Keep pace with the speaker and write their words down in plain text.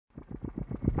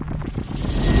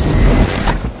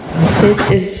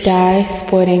This is Die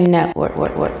Sporting Network.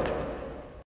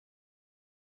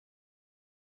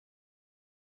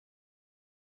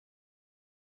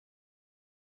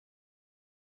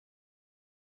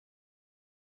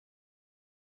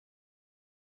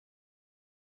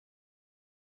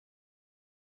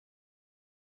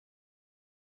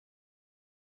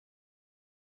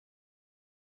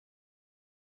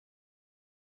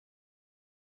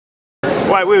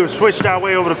 Right, we have switched our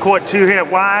way over to court 2 here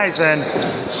at Wise, and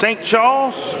St.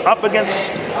 Charles up against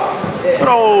good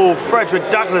old Frederick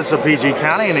Douglass of PG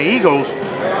County, and the Eagles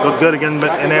looked good again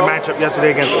in their matchup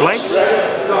yesterday against Blake. This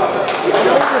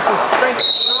is St.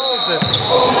 Charles'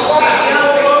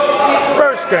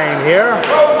 first game here.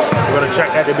 We're going to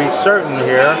check that to be certain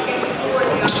here.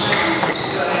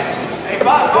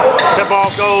 Tip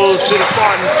ball goes to the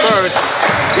Spartans first,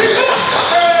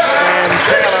 and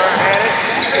Taylor had it.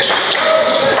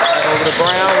 Over to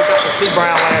Brown. We got to see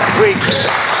Brown last week.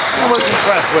 I was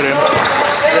impressed with him.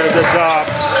 Did a good job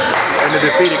in the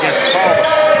defeat against Culver.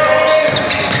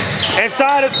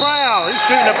 Inside is Brown. He's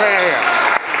shooting a pair here.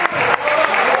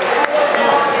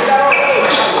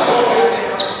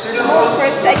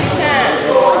 Take your time.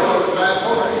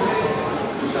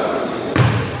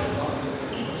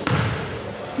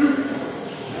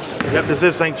 Yep, this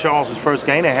is St. Charles' first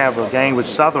game. They have a game with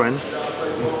Southern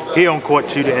here on court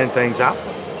 2 to end things out.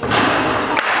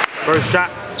 First shot,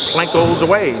 Plank goes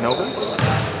away, no good.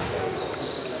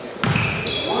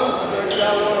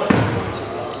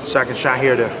 Second shot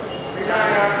here to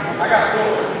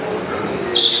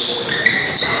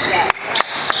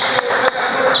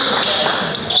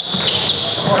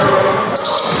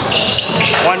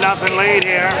 1-0 lead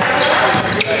here.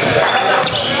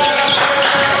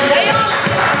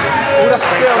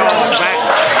 Back.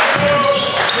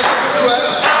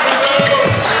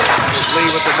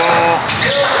 Lead with the ball.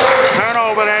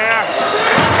 Turnover there.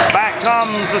 Back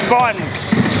comes the Spartans.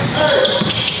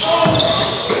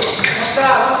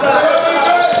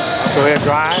 So here,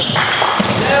 drive.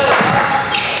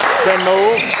 Spin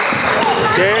move.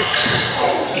 Dish.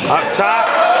 Up top.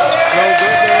 No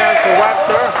good there for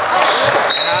Webster.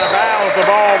 And out of bounds, the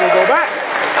ball will go back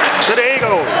to the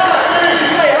Eagles.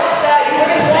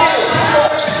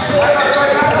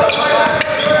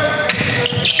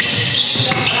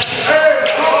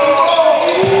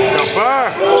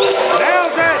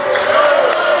 Nails it.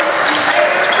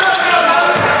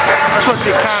 That's what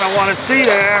you kind of want to see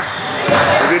there.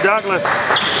 Maybe Douglas,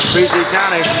 PG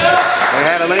County, they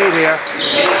had a lead here.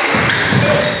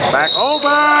 Back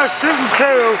over, shooting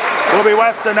 2. Will be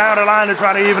Western down the line to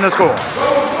try to even the score.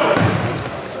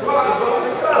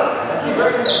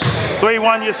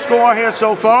 3-1 your score here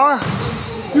so far.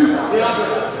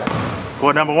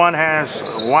 Court number 1 has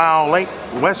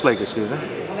Westlake, excuse me,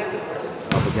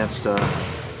 up against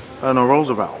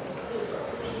Roosevelt.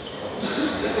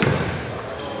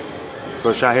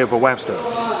 First shot here for Webster. In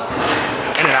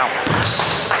and out.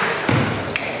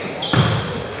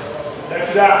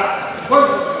 Next shot.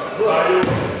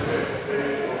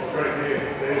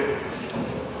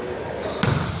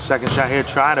 Second shot here,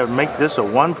 try to make this a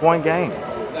 1-point game.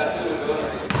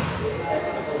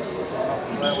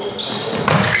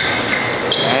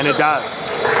 And it does.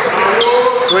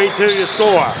 3-2 your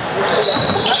score.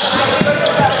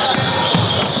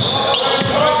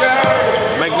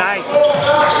 McKnight,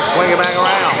 swing it back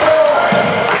around.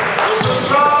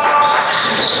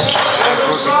 Nice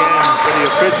work again, pretty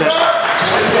efficient.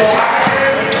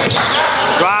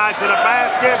 Drive to the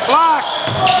basket, blocked.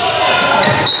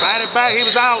 Batted back, he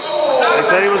was out. They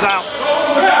said he was out.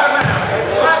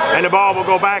 And the ball will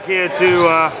go back here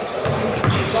to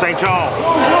St. Charles.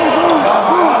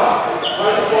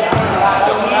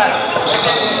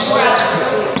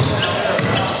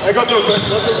 Hey, go through it, Chris.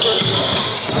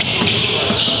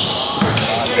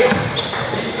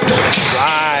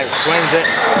 Drive, swings it.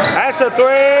 That's a 3.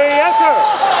 Yes, sir.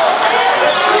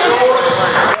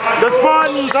 The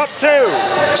Spartans up 2.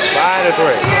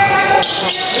 5-3.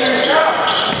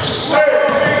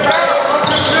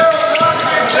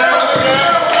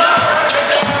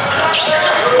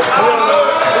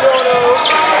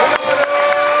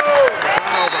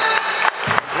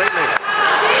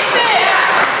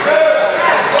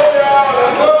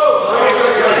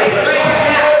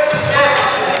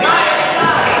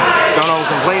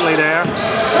 Completely there. 5-3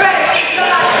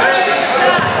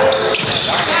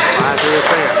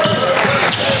 affair.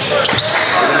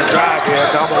 We're going to drive here,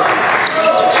 double.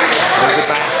 There's it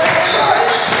back.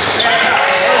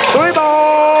 3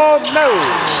 ball,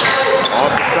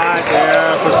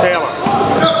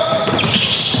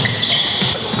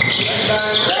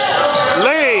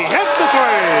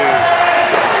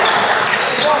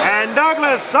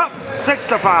 Douglas up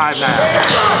 6-5 now.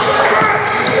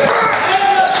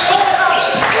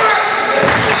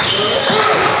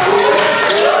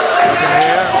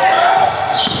 Here.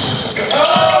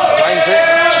 Brings it.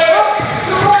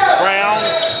 Brown.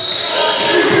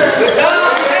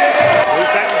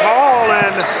 3-second call,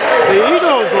 and the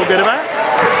Eagles will get it back.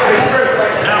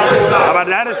 How about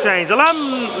that has changed?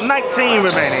 11-19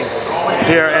 remaining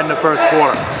here in the first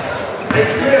quarter.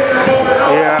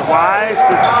 Here at Wise,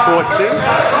 this is court 2.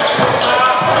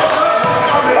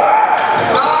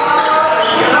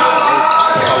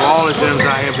 Of all the gyms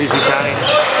out here in PG County.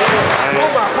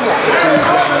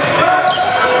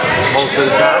 Most of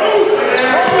the time.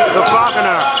 The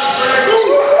Falconer.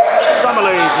 Summer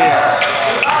League here.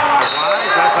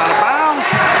 Wise, that's out of bounds.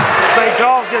 St.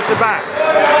 Charles gets it back.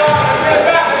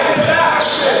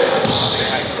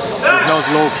 There's no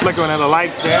little flickering of the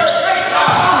lights there.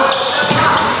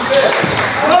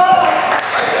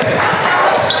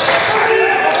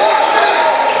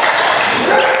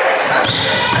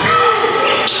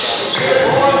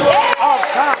 Off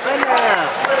top in there.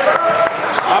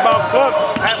 How about Cook?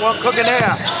 That one cooking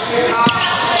there.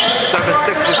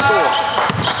 7-6 to score.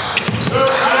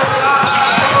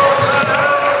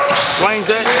 Swings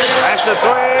it. That's the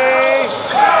 3.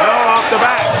 No, off the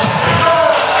back.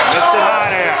 Missed it high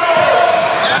there.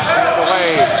 That's the other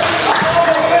way.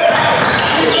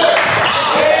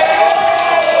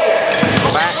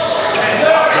 Back.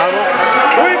 Double.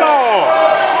 3 ball.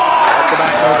 Off the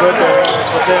back. No good there.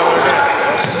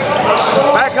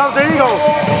 Back comes the Eagles.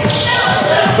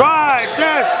 Drive.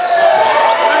 Yes.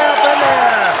 Way up in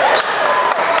there.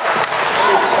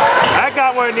 That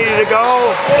got where it needed to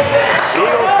go.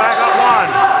 Eagles back up 1.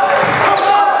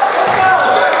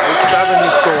 8-7 to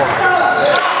score.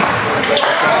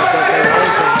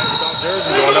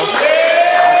 Jersey going up.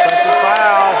 Offensive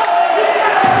foul.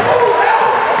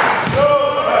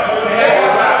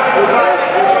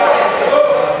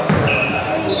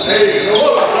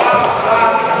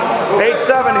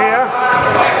 8-7 here.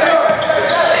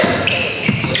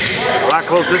 A lot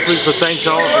close this week for St.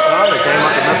 Charles to come. They came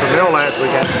up to Memphis Mill last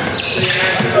weekend.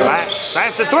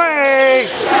 That's the 3.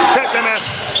 Tipped and missed.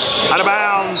 Out of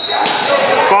bounds.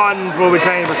 Spartans will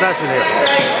retain possession here.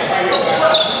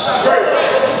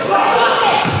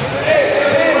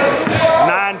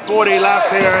 9:40 left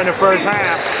here in the first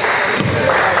half.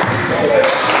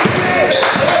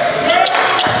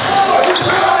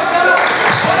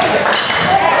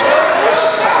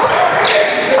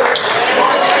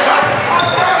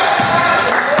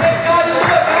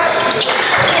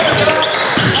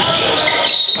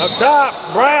 Up top,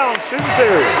 Brown shooting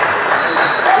 2.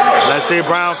 Let's see if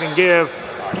Brown can give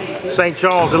St.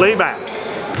 Charles the lead back.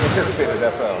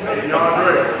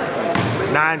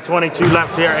 9:22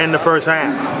 left here in the first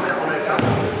half.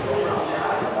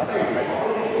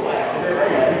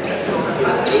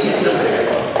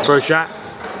 First shot,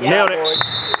 nailed it.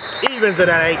 Evens it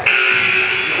at 8.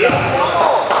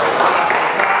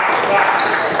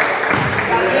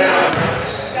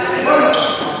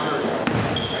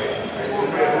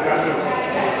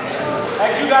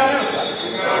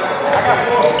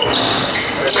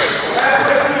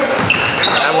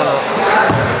 That one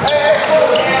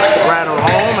rattled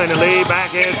home, and the lead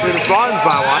back into the Spartans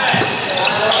by 1.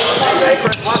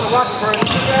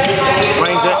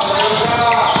 Swings it.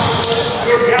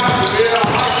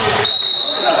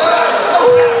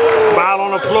 Foul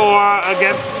on the floor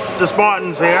against the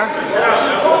Spartans here.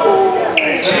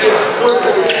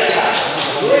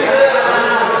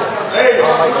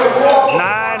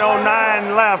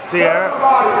 9:09 left here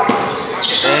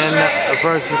in the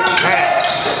first half.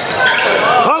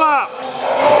 Pull up.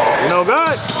 No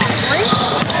good.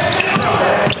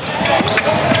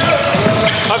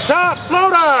 Up top,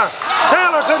 floater.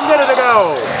 Taylor couldn't get it to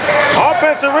go.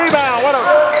 Offensive rebound. What a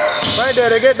right there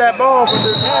to get that ball from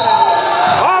this head.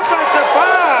 Offensive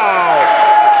foul.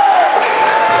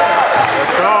 The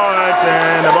charge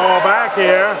and the ball back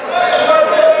here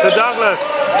to Douglas.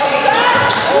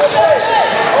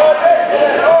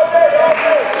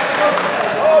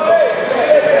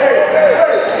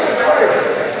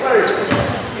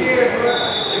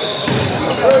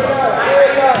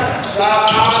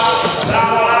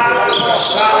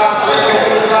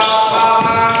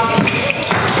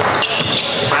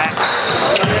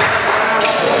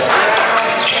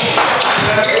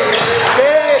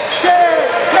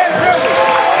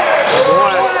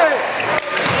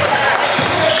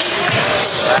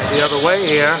 The other way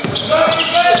here.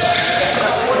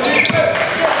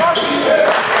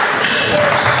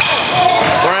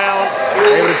 Brown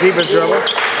able to keep his dribble.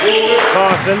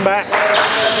 Carson back.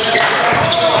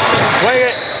 Swing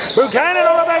it. Buchanan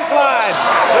on the baseline.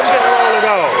 Couldn't get the roll to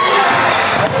go.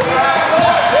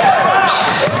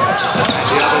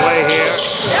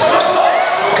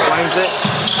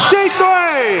 Deep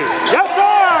three! Yes,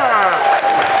 sir!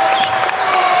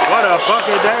 What a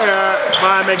bucket there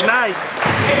by McKnight.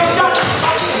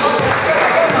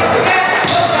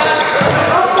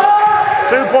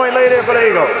 Two-point lead here for the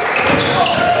Eagles.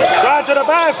 Drive to the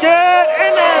basket,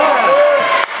 in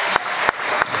there!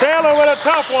 Taylor with a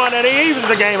tough one, and he evens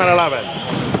the game at 11.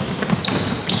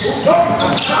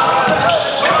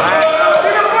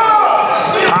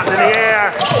 Hot in the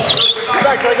air.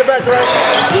 Get back, Ray.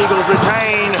 Eagles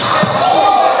retain.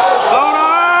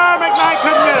 Floater, McKnight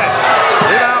couldn't get it.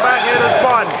 Rebound back into the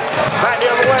Spartans. Back the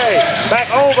other way. Back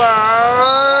over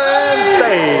and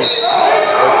stays.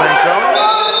 There's St. Charles.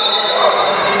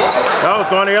 No, it's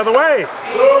going the other way.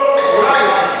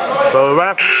 So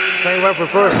the same ref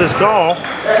reversed this call.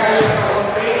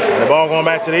 And the ball going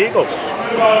back to the Eagles.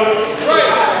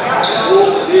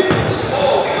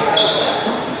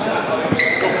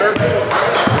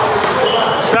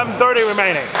 7:30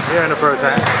 remaining here in the first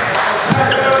half.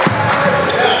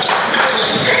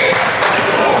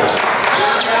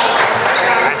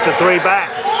 That's a three back.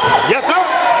 Yes, sir.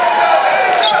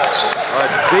 A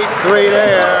deep three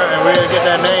there, and we're going to get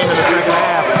that name in the second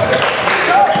half.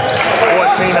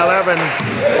 14-11.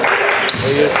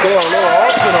 You score a little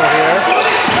Arsenal here.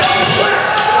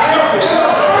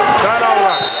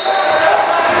 Turnover.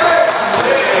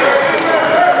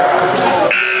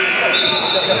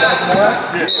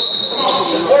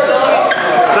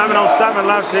 7:07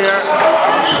 left here.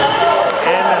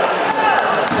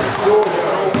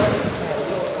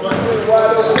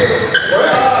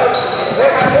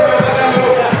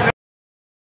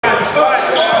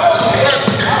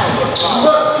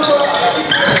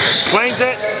 Swings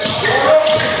it.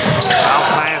 Out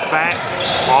pass back.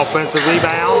 Offensive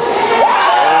rebound.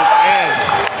 Goes in.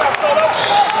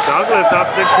 Douglas up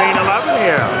 16-11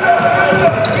 here.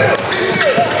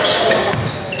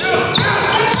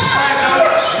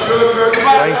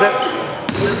 Swings it.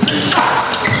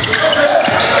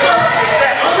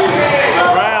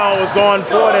 Brown was going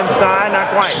forward inside, not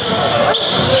quite.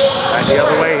 Back the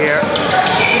other way here.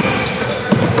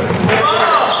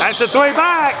 That's a three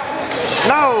back.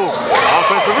 No.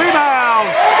 Offensive rebound.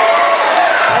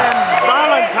 And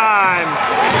Valentine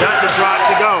got the drop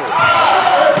to go.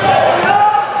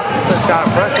 Got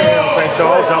pressure here on St.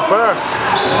 Charles. Jumper.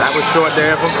 That was short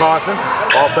there from Carson.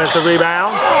 Offensive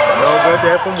rebound. No good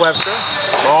there from Webster.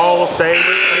 Ball will stay with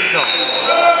St. Charles.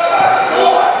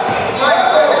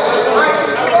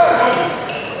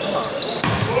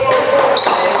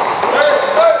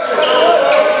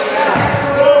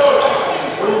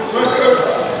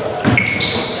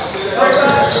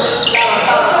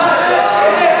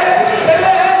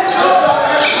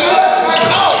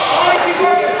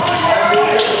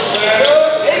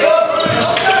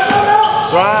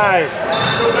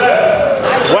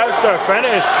 Webster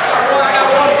finish.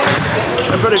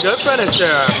 A pretty good finish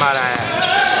there, might I add.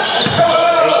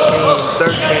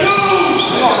 18-13.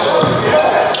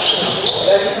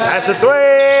 That's a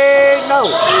three. No.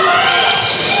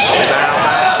 Down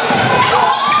back.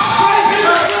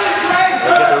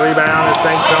 They get the rebound at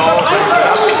St. Charles.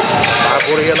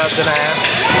 5:40 here left in the half.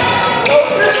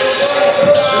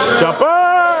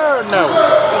 Jumper. No.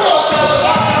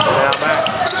 Down back.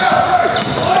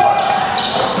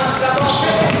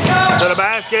 To the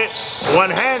basket, one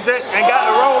hands it and got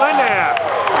the roll in there.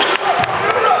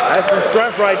 That's some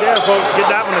strength right there, folks. Get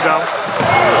that one to go.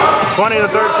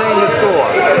 20-13 to score.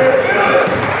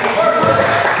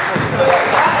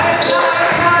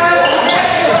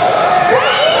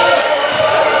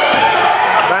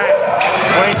 Back,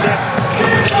 swings it.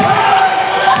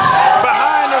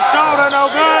 Behind the shoulder, no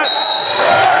good.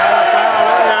 And a foul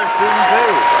there, shooting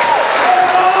two.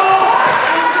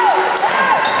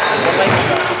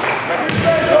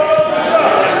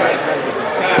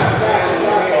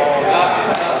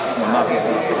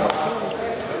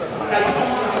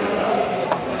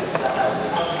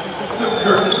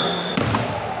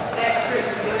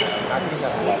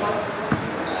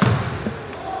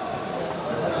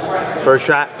 First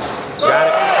shot, got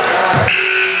it.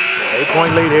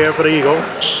 8-point lead here for the Eagles.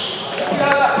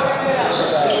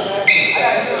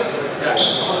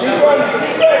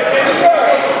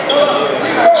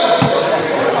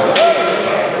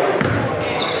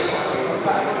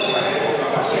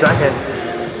 Second.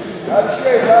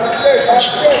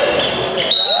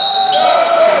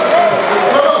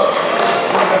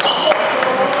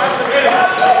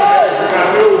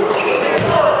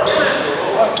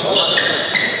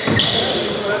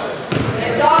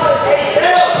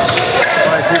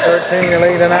 13, you're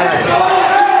leading 9.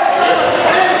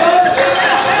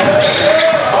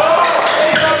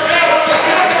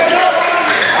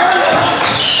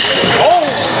 Oh!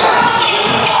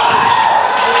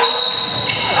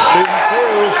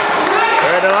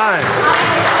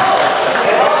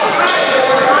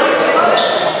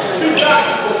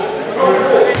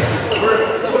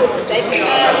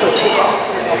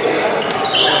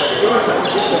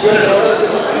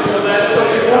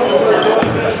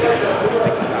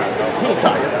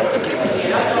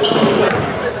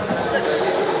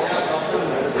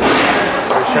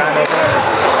 Shine over there.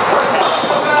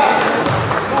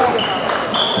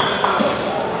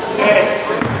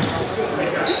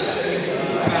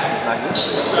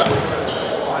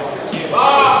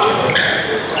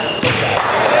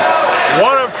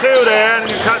 One of two there, and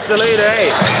he cuts the lead to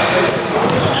 8.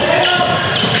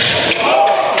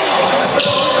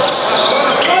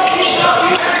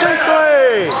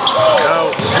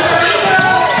 No.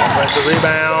 That's the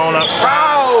rebound up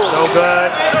top. No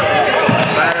good.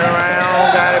 Batted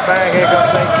around, got it back. Here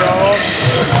comes St. Charles.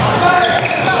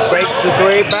 Breaks the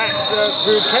 3, back to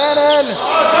Buchanan.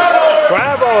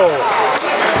 Travel.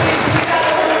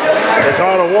 They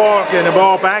called a walk and the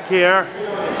ball back here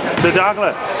to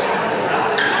Douglas.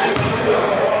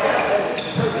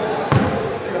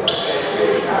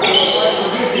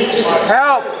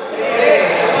 Help!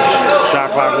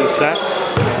 Shot clock reset.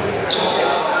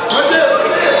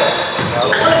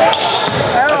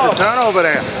 That's a turnover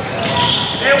there.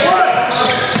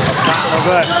 No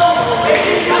good.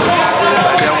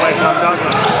 Back away from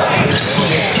Douglas.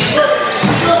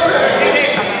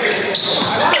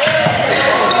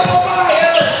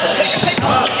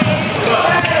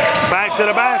 Back to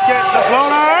the basket. The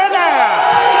floater in there.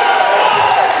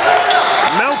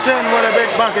 Milton with a big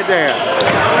bucket there.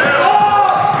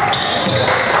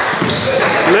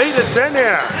 Lead it's in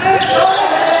there.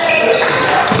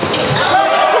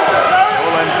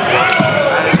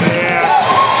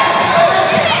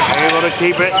 Able to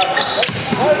keep it.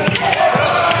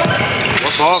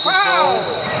 With ball control.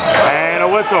 And a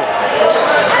whistle.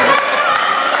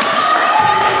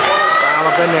 Foul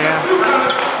up in there.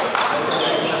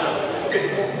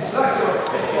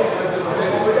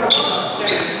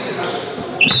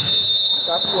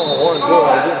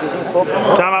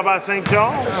 Timeout by St.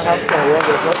 Charles.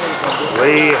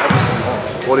 Lead.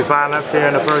 45 left here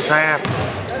in the first half.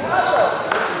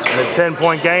 And a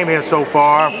 10-point game here so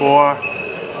far for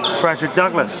Frederick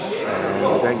Douglass.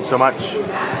 And thank you so much.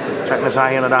 Checking us out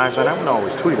here on the Dice Network.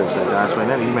 Always tweet us at Dice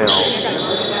Network. Email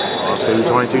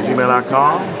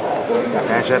also22gmail.com.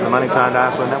 Cash at the money sign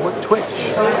Dice Network.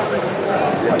 Twitch.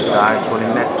 Dice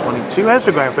Net 22.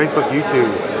 Instagram, Facebook,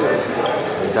 YouTube.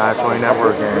 Dice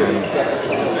Network.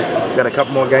 And got a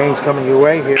couple more games coming your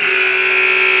way here.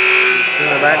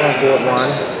 Back on court 1.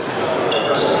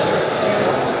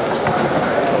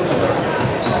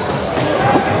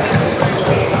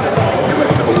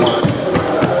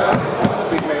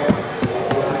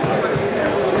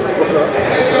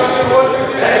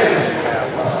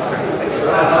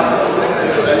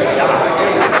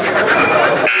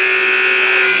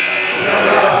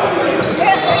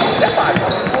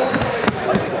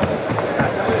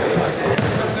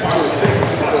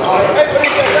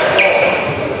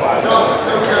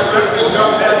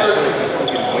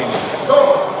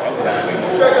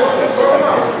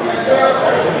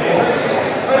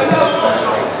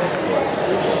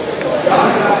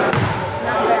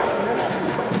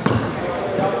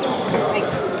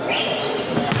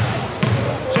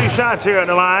 Shots here at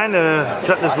the line to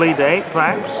cut this lead to 8,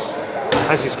 perhaps.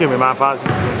 Actually, excuse me, my apologies,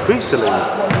 to increase the lead.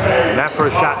 And that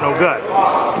first shot, no good.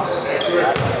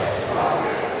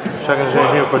 Seconds in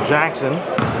here for Jackson.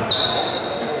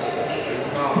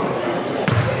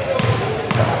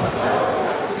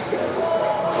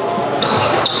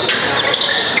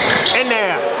 In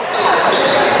there.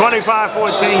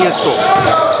 25-14 your score.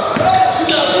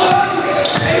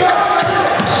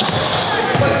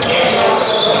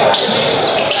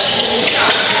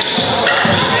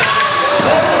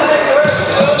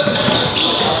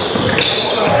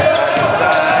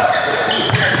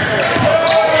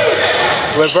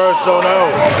 Reversal, no.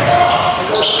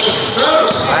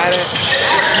 At it.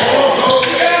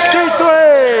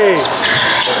 2-3.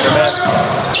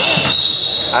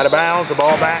 Out of bounds, the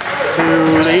ball back to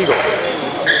the Eagles.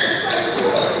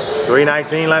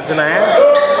 3:19 left in the half.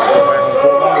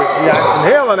 We see Jackson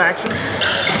Hill in action.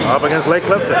 Up against Lake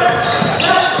Clifton.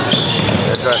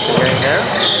 Interesting game there.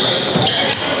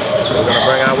 We're going to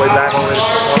bring our way back over to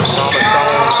Thomas Stone.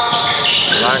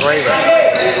 Black Raven.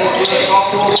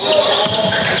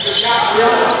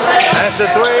 That's the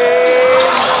 3.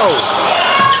 Oh.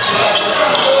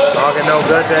 Talking no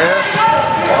good there.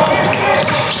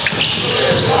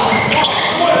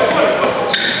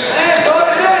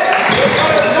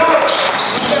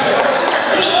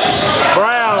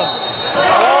 Brown.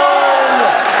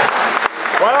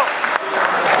 Well,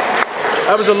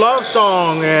 that was a love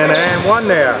song and one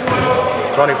there.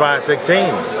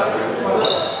 25-16.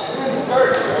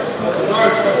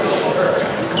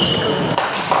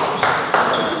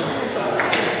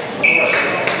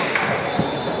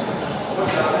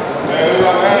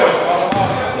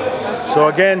 So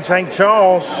again, St.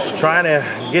 Charles trying to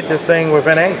get this thing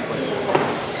within 8.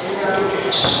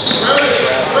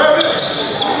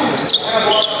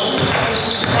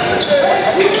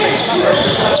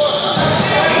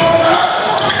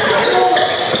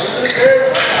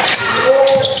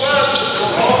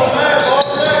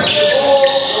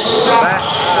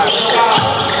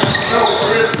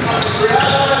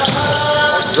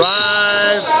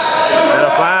 Drive and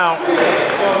a foul.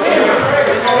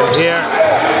 And here,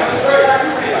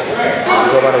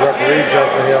 go by the referee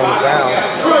judgment here on the foul.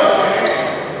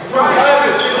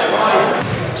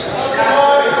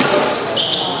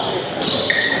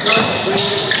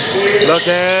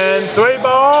 Looking, 3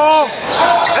 ball,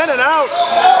 in and out.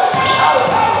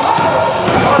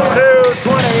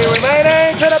 2:20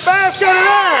 remaining to the basket and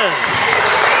in.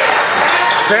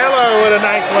 Taylor with a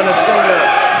nice one to senior.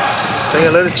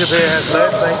 Senior leadership here has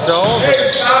led St. Charles.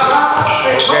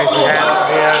 Those games we had up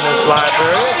here in this live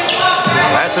period.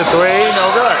 That's a 3,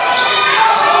 no good.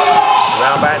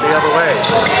 Round back the other way.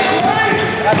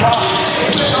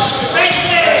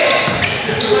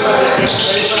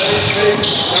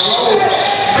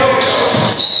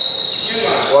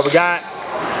 What we got?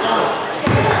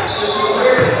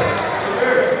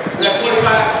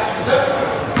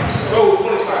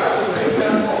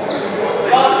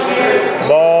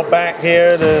 Ball back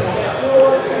here to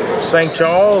St.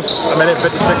 Charles. A minute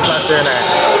 56 left there now.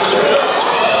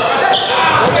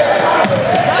 Oh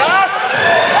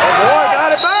boy,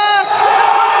 got it back!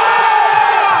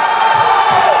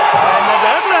 And the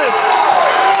Douglas.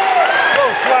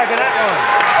 Oh, flagging that one.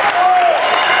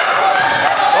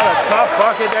 What a tough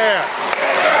bucket there.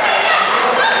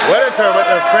 Whitaker with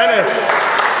the finish.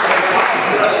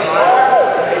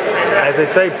 As they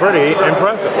say, pretty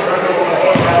impressive.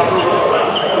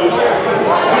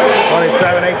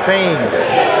 27-18.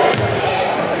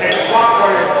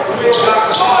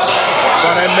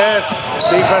 One and miss.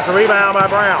 Defensive rebound by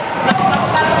Brown.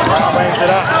 Brown brings it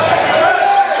up.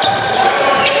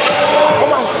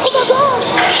 Come on,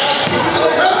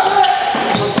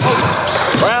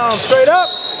 Brown straight up.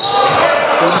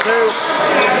 Shooting 2.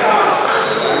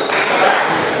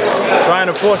 Trying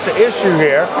to force the issue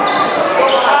here.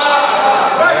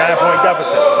 9-point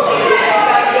deficit.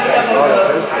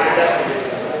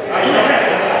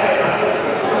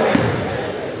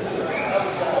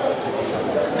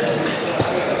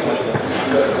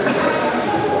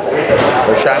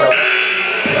 First shot no good.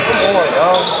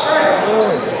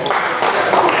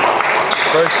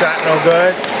 First shot no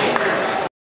good.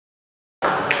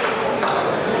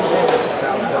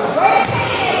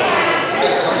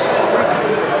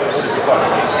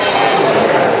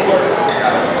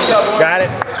 Got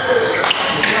it.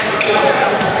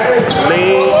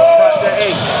 Lead cut to 8.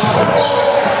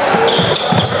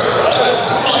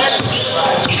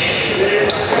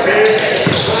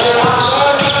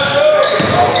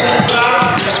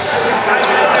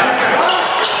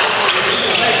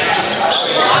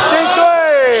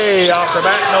 Off the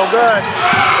back, no good.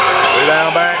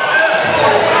 Rebound back.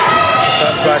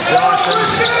 Touch by Johnson.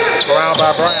 Around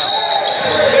by Brown.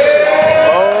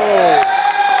 Oh,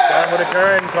 down with a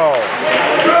current call.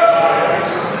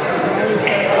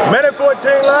 Minute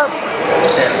 14 left.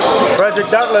 Frederick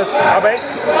Douglass, up 8.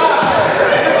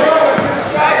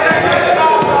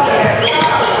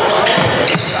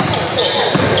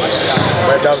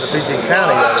 Red Douglas, PG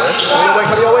County, that is.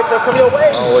 Come your way, come your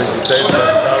way. Always you say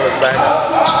Douglas back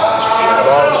up.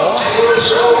 Baltimore.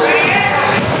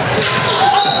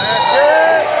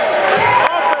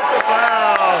 Offensive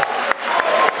foul.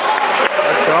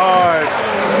 A charge.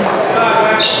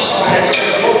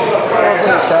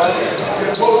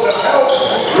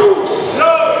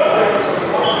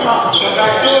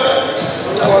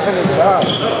 That wasn't a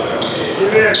charge.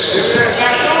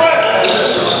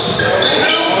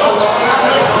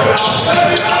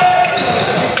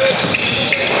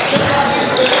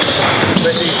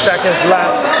 50 seconds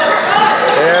left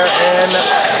here in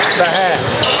the half.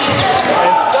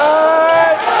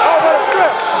 Inside. Oh, what a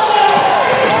strip.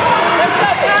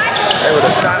 They would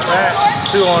have shot that.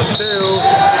 2-on-2.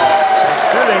 And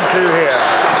shooting 2 here.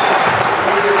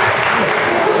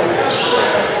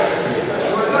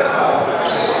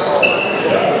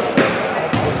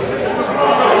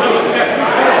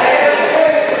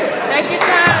 Take your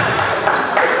time.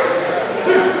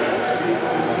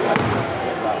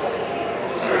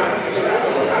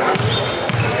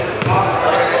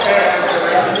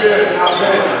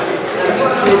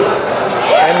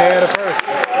 And there the first.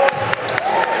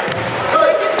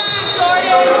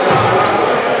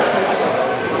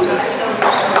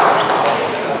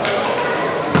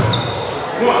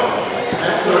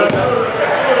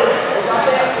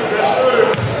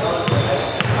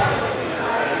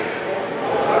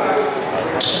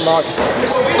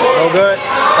 good.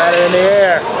 Had it in the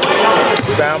air.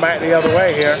 Down back the other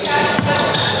way here.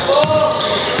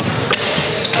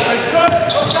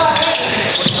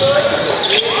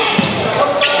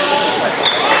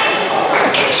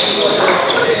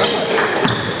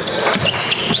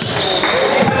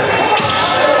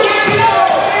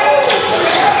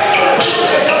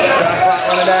 Shot clock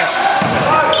running down.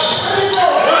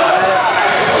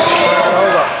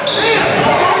 Over.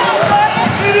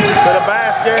 To the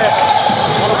basket.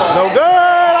 No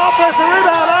good. Offensive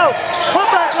rebound out. Put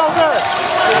back, no good.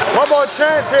 One more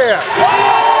chance here.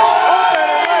 Open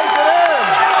and lays it in.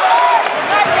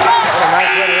 What a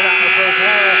nice way to hit out in the first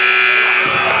half.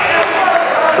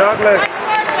 Douglas.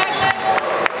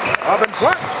 Up in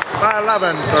front by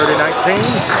 11,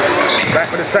 30-19. Back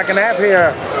for the second half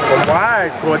here from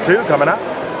Wise. Court 2 coming up.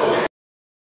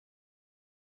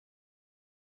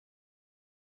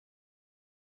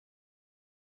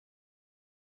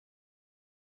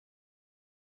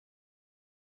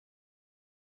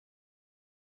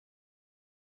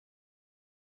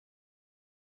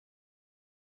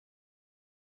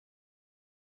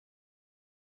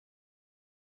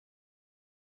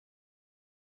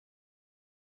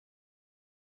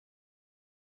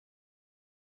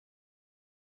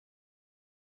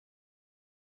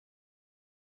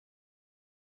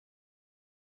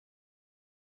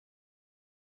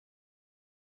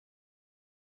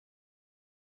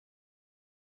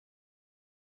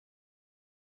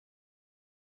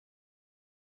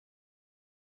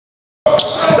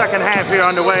 Second half here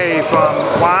underway from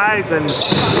Wise and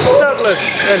Douglas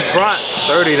in front,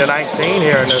 30-19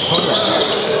 here in this one.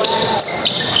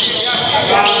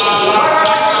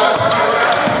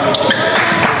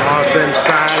 Cross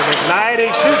inside of McKnight, he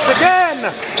shoots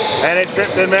again, and it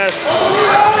tipped and missed.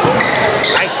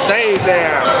 Nice save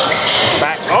there.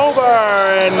 Back over,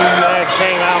 and it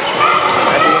came out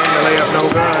at the end. The layup no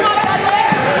good.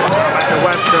 Back to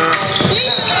Webster.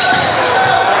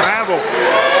 Travel.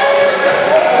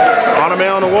 On a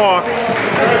mill on the walk.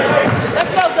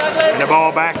 Let's go, Douglas. And the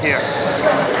ball back here.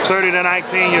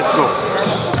 30-19 your score.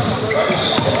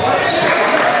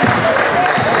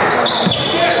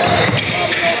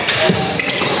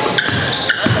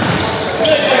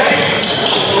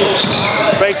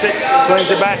 Fakes it, swings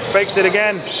it back, fakes it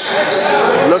again.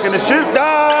 Looking to shoot,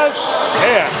 does.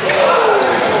 Here.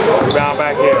 Rebound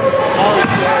back here.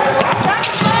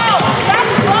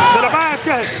 To the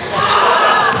basket.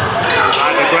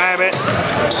 Trying to grab it.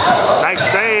 Nice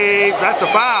save. That's a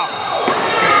foul.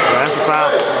 That's a foul.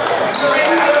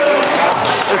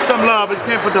 There's some love, but you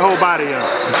can't put the whole body in.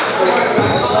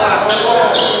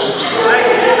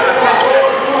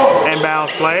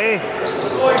 Inbounds play.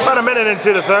 About a minute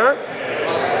into the third.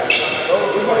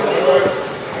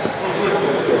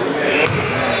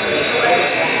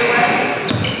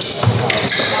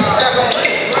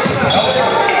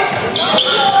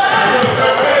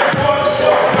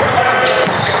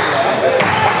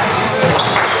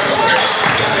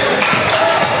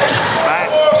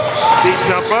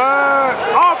 Jumper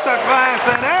off the glass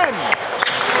and in.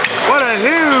 What a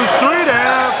huge three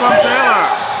there from Taylor.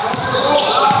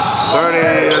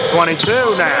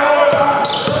 30-22 now.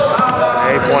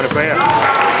 8-point affair.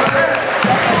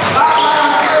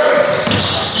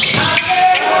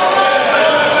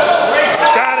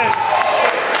 Got it.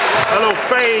 A little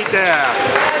fade there.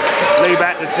 Lead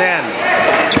back to 10.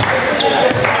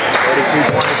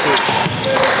 32-22.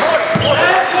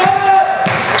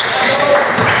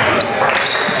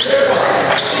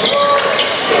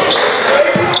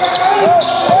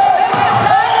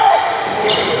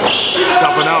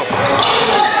 Jumping up.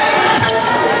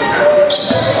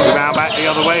 Rebound back the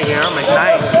other way here.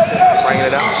 McKnight bringing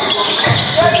it up.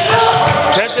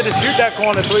 Tempted to shoot that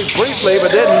corner three briefly,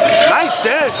 but didn't. Nice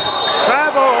dish.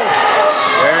 Travel.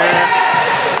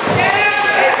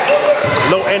 A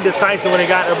little indecisive when he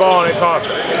got the ball and it cost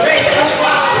him.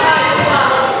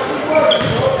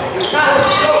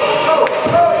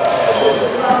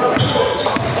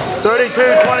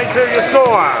 32-22 your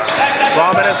score.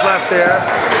 12 minutes left here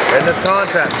in this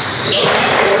contest.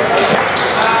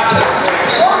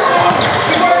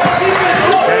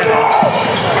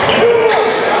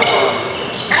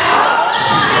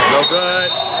 No good.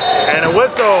 And a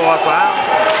whistle, a foul.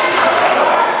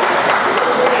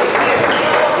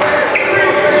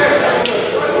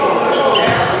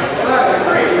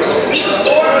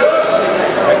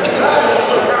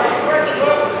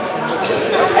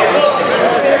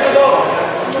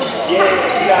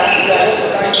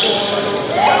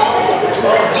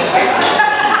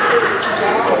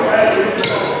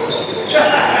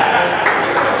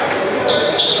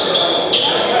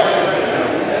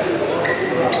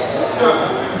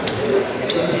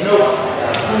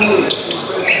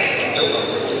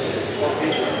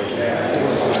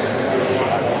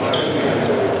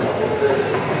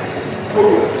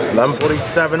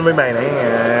 11:47 remaining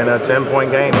and a 10-point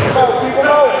game here.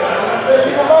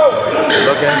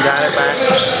 Looking, got it back.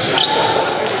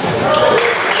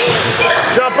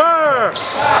 Jumper!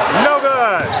 No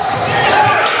good!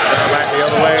 Back the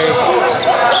other way.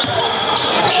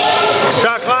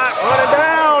 Shot clock, running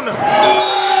down!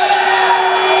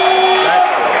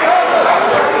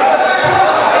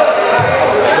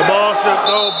 The ball should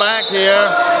go back here.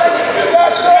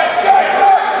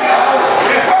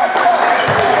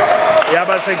 Yeah, I'm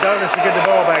about to say Douglas should get the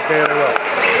ball back there. They will.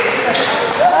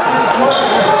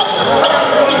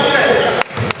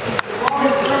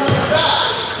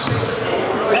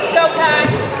 Let's go, Kai.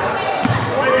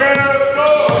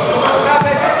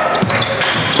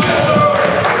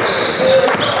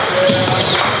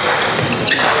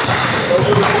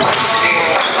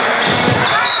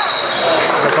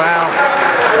 The foul.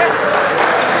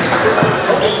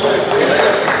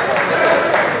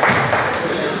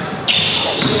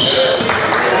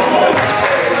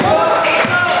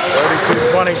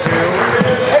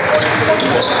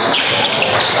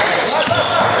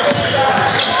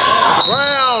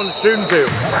 Brown shooting two.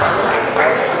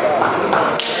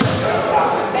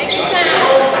 Take your time.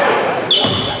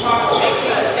 Take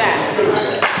your shot.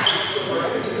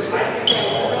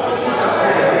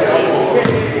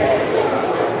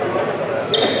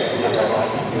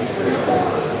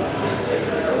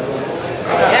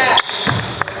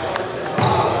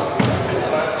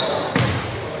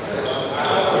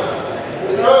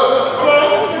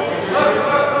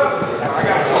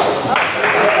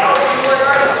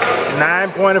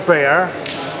 9-point affair.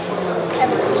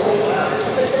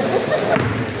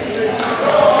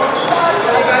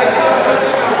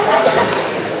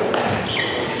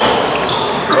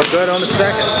 Look good on the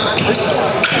second.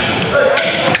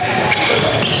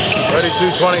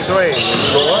 32-23.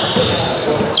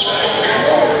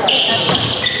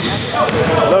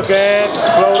 Look at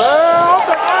floater off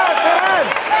the glass and in.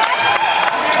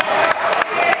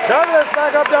 Douglas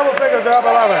back up double figures. They're up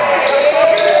 11.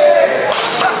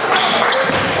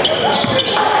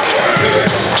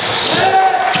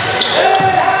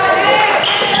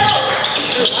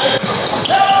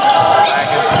 Back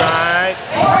inside.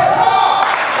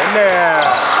 In there.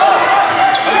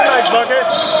 That's a nice bucket.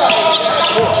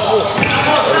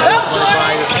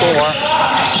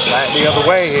 Back the other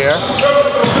way here.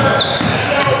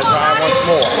 Gonna try once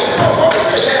more.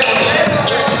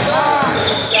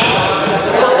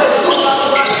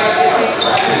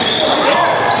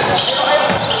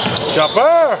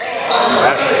 Jumper.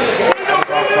 That's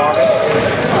off target.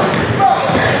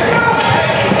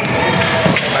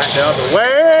 Back the other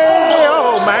way.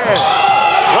 Oh man.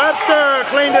 Webster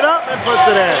cleaned it up and puts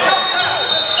it in.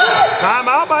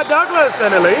 Timeout by Douglas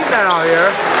in the lead now here.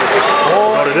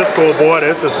 Go to this scoreboard.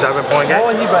 It's a 7-point game. Oh,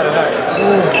 he better not.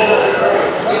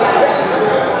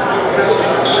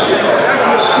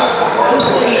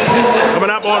 Coming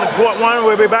up on court 1,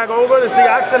 we'll be back over to see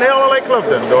Oxon Hill and Lake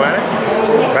Clifton. Go ahead.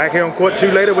 Back here on court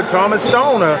 2 later with Thomas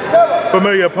Stone, a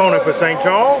familiar opponent for St.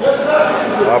 Charles.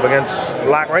 Up against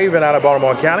Lock Raven out of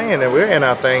Baltimore County. And then we're in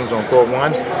our things on court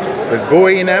 1 with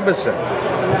Bowie and Emerson.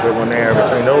 Good one there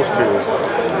between those two.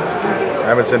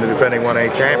 Emerson, the defending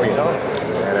 1A champion.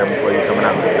 And that before you coming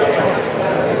up.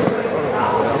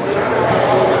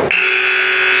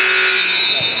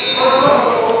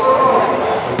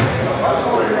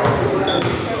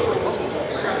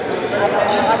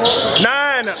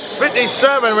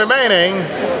 .57 remaining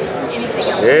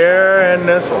here in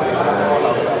this one.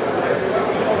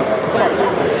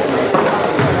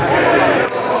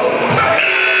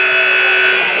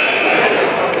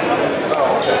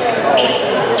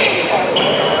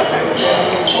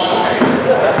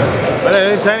 But an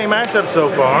entertaining matchup so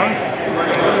far.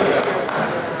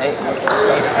 Hey,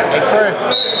 Kurt.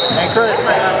 Hey, Kurt.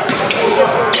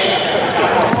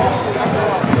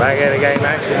 Back in the game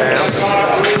action now.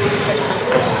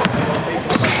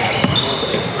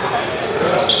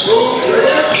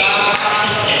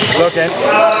 Looking.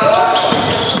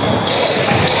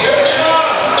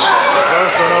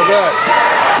 First one, no good.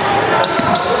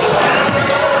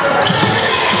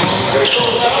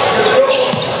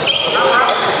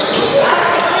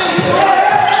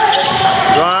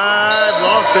 Drive,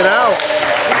 lost it out.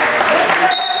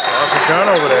 Lost a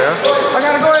turnover there. I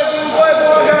gotta go ahead, dude. Go ahead,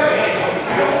 boy.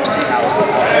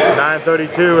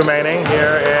 9:32 remaining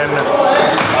here in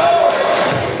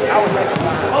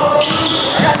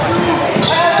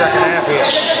second half here.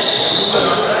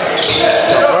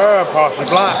 Jumper, partially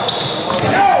blocked.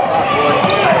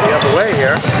 The other way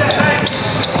here.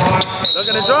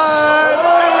 Looking to drive.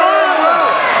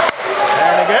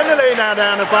 And again the lead now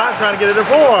down to 5, trying to get it to 4.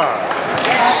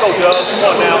 Go, Doug. Come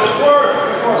on now.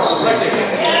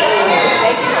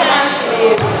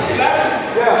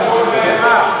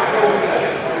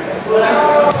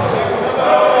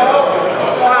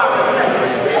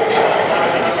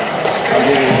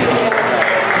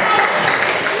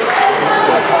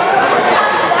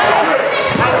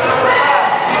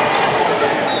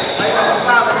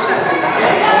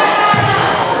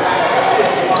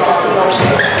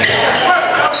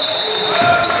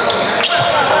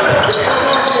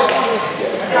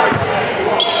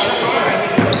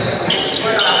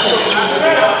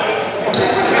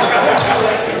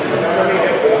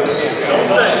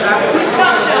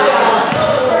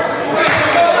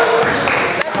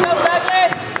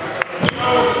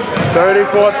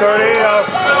 34-30.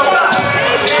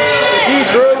 He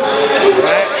drew.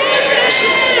 Right.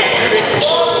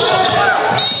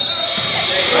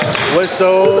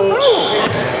 Whistle.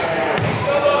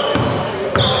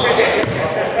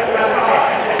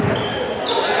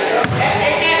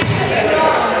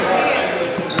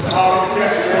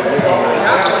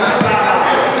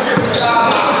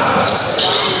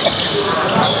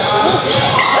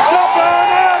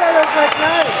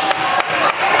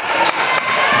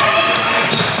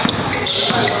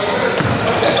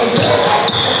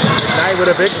 Knight with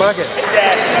a big bucket.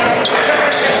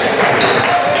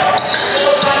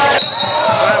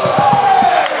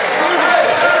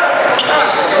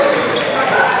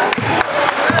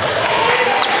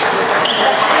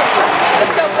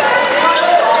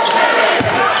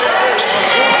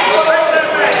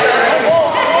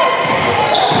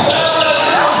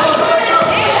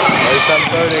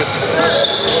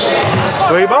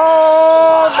 Three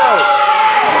ball, no.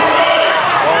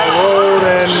 Ball rolled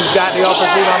and got the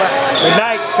offensive rebound.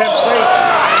 McKnight, 10th straight.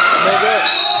 No good.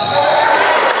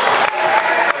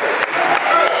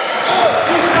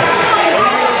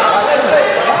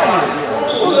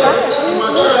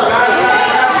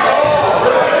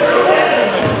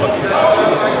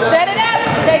 Set it up.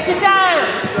 Take your time.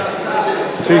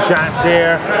 2 shots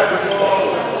here.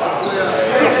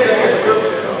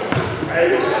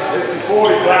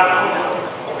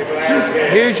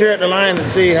 Huge here at the line to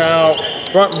see how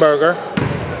Frontberger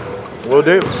will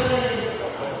do.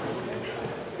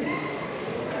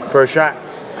 First shot.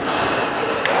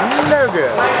 No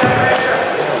good.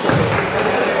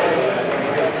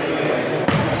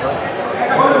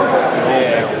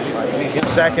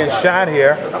 Second shot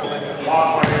here.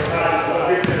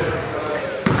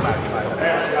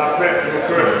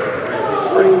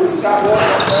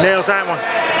 Nails that one.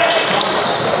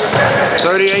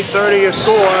 38-30 your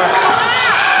score.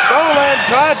 Stolen,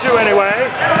 tried to anyway.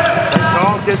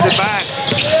 Charles gets it back.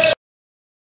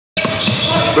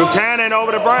 Buchanan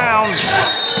over to Brown.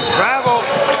 Travel.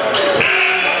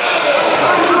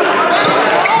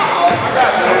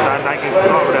 Sometimes I can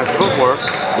come up with that footwork.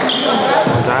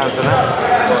 Sometimes enough.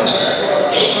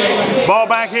 Ball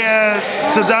back here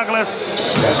to Douglas.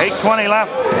 8:20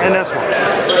 left in this one.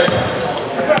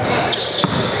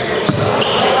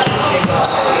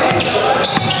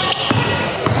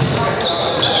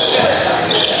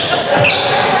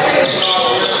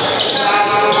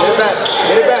 Get it back.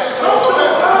 Get it back.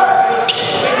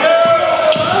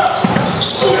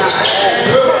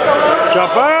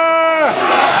 Jumper!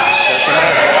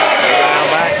 Down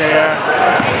back there.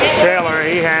 Taylor,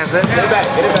 he has it. Get it back.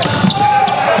 Get it back.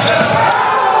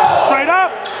 Straight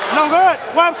up. No good.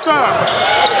 Webster.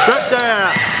 Good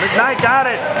there. McKnight got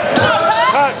it.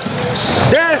 Touch.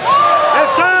 Dish.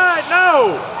 Inside.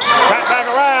 No. Tap back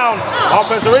around.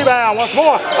 Offensive rebound. Once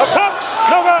more. Up top.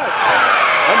 No good.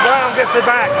 And Brown gets it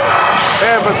back.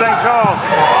 There for St. Charles.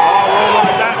 Ball rolling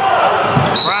like that.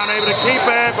 Brown able to keep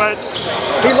it, but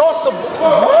He lost the.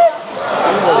 What?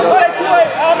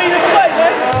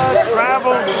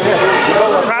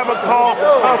 Travel call.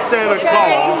 Tough there to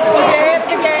call.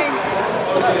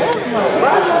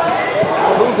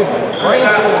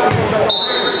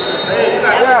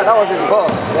 Yeah, that was his ball.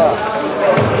 Yeah.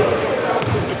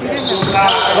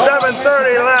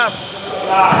 7:30 left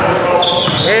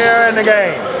here in the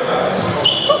game.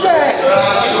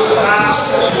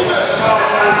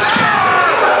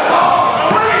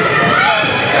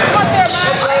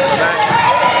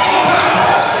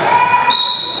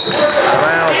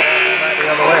 Around back the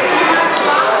other way.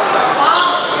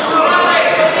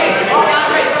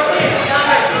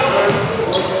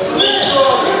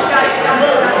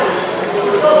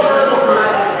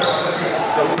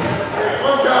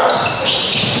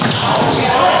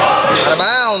 Out of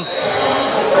bounds.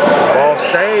 Ball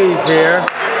stays here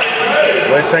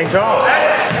with St. Charles.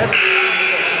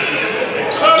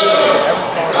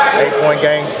 8-point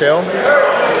game still.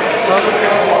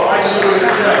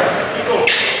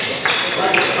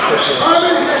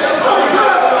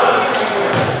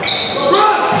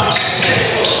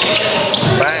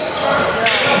 Back.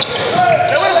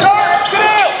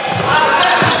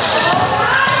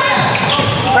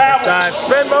 Side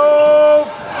spin move.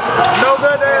 No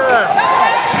good there.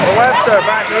 Webster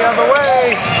back the other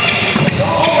way.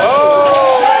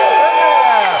 Oh,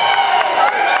 yeah.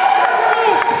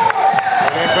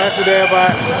 Pressure there by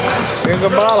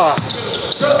Ingambala.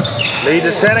 Lead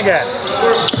to 10 again.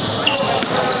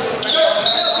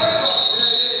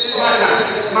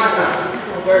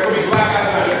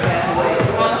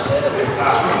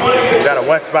 We got a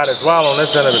wet spot as well on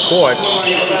this end of the court.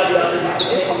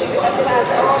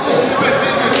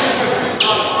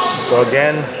 So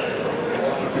again,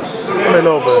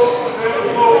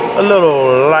 A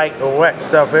little light or wet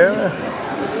stuff here.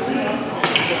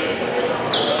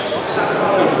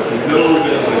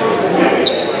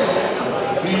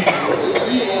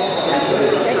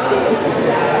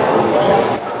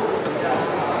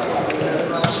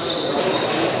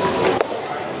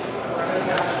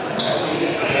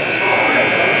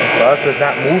 For us, it's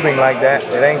not moving like that.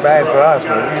 It ain't bad for us,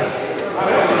 man.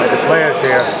 Like the players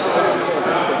here.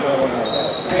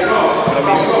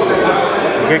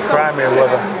 Get Crimea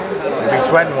with her. You'll be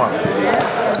sweating one.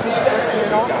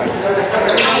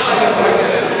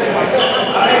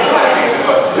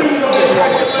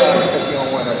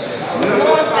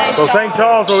 So St.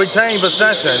 Charles will retain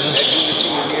possession.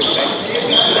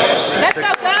 Let's go,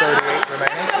 Dub. 38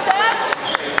 remaining. Let's go,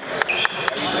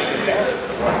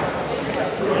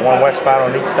 Dub. One wet spot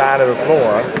on each side of the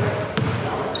floor.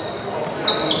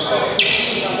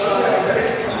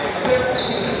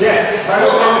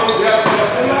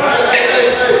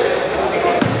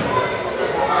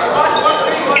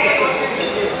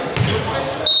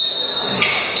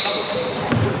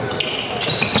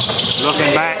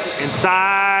 Looking back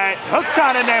inside, hook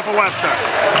shot in there for Webster.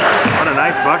 What a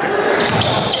nice bucket.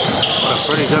 What a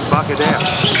pretty good bucket there.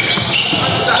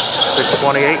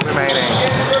 6:28 remaining.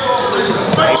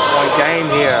 8-point game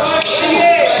here.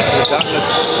 Douglas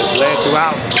has led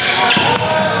throughout.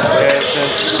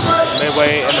 Since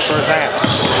midway in the first half.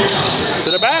 To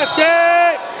the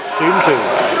basket! Shooting two.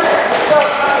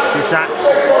 Two shots.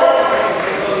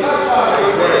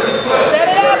 Set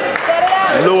it up. Set it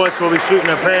up. Lewis will be shooting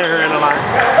a pair here in the line.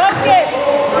 Bucket.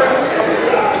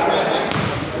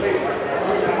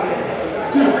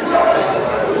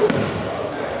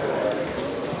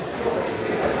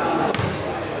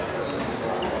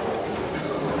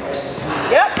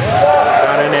 Yep.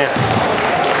 Shot in there.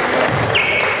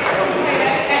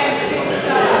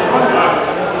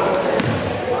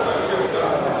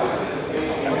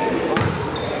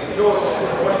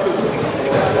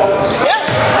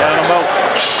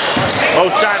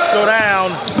 Both shots go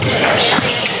down.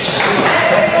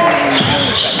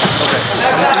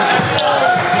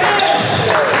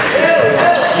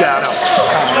 Yeah, I know.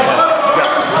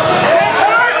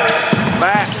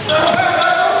 Back.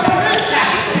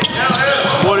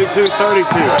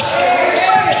 42-32.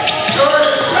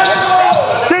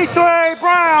 T3,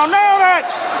 Brown, nailed it!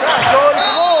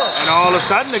 And all of a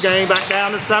sudden the game back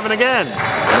down to 7 again.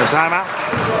 And a timeout.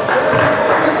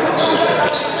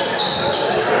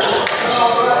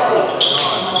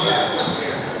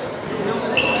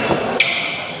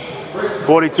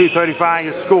 42-35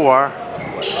 your score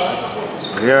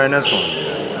here in this one.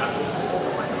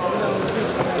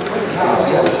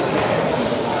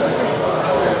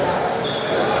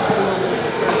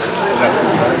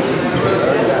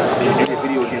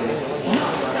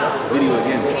 Video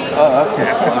again. Oh, okay.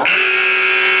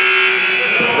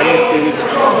 Let me see which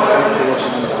one.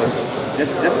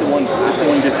 Just the one. Just the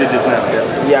one just did just now.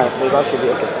 Yeah, so that should be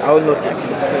okay. I will note it.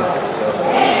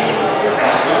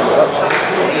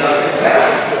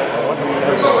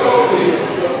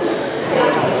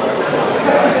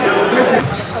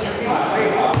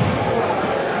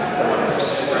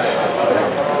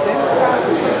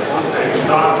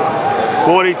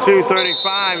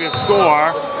 42-35 your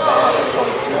score.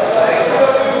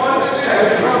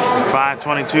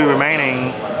 5:22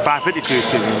 remaining. 5:52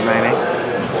 excuse me remaining.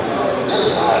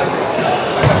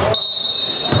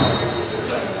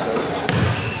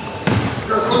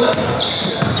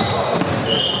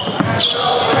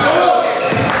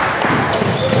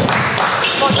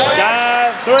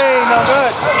 Got three, no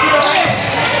good.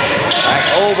 Back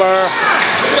over.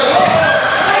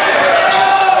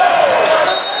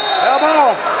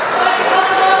 Elbow.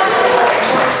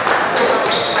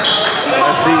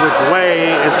 Let's see which way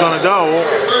it's going to go.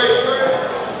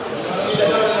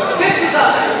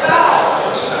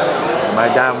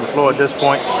 Right down on the floor at this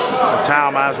point. The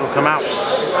towel might as well come out.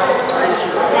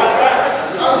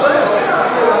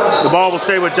 The ball will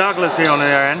stay with Douglas here on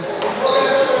their end.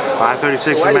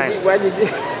 5:36 remaining. Why did you?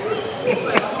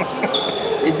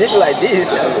 It did like this.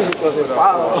 I think it was a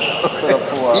foul.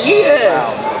 Yeah.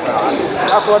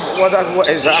 That's what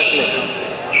exactly.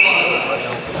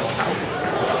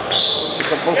 It's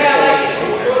supposed to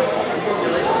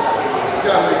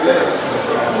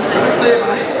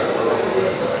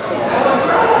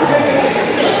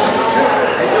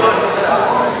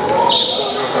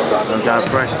Got a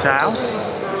fresh towel.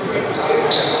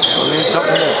 Only a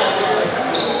couple more.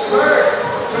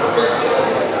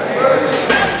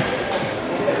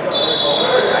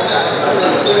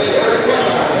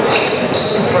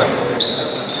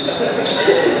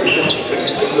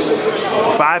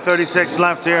 .536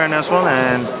 left here in this one,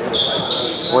 and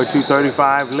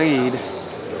 42-35 lead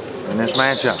in this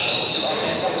matchup.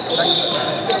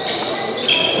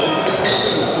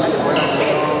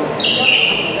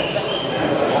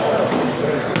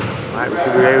 All right, we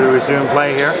should be able to resume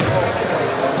play here.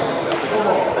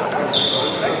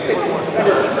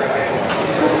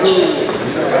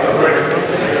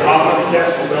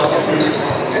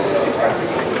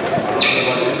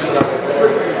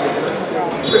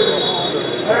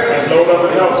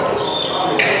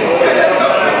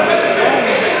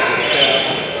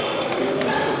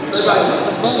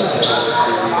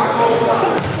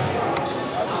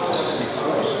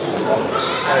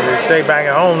 They say back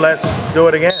at home, let's do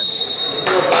it again.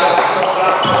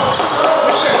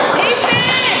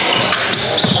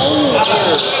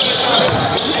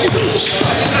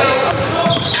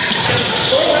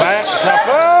 Back,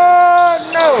 jumper,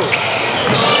 no.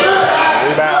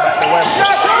 Rebound back to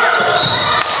Webster.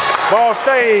 Ball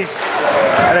stays,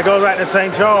 and it goes right to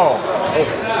St. Charles.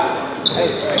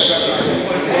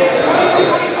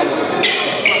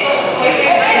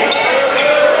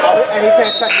 And he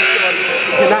can't check the shorty.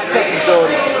 He cannot check the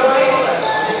shorty.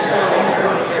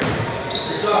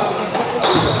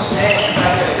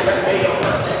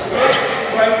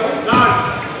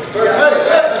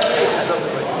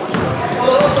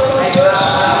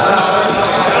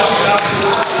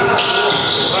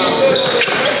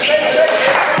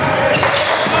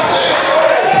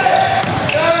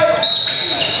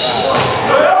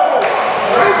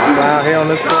 Foul here on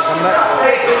this court coming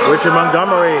up. Richard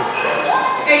Montgomery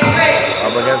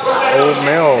up against Old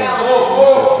Mill.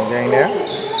 Some game there.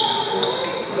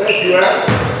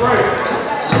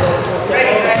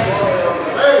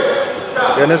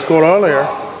 In this court earlier.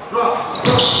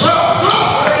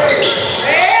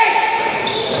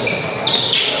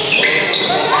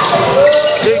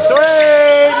 Big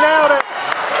three, nailed it.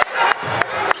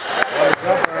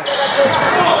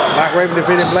 Black Raven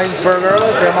defeated Bladensburg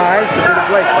earlier. Jeremiah Ice defeated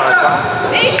Blake 5-5.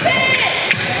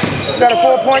 We've got a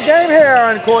 4-point game here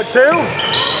on court 2.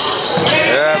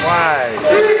 Yeah, wide.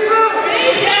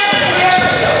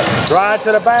 Drive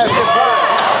to the basket.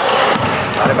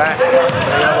 Got it back the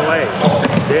other way.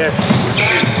 Dish.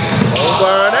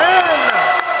 Over and in.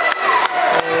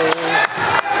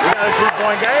 We got a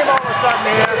 2-point game all of a sudden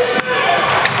here.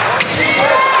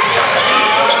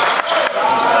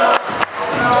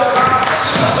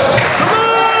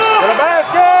 To the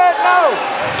basket. No.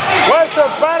 Webster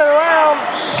batted around.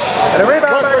 And the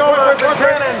rebound back over to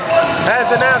Cannon. Has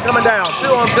it now coming down.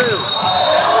 2-on-2.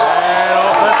 And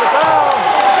offensive foul.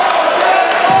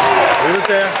 He was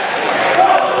there.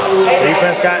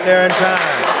 Defense got there in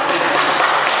time.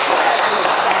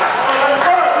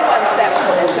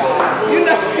 You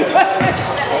know,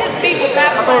 his feet was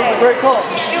not playing. Great call. It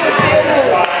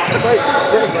was still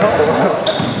Great call.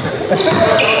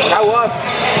 That was.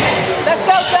 Let's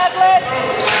go, Douglas.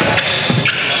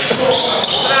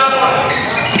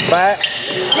 Back.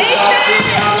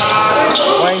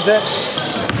 Wings it.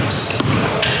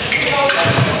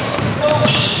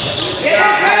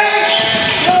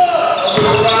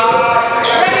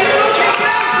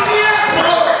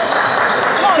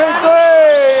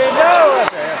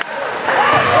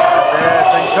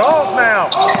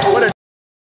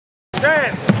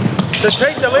 To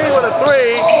take the lead with a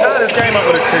 3, tie this game up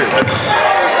with a 2.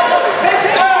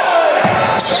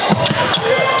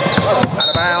 Out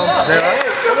of bounds, there.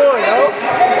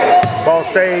 Ball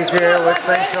stays here with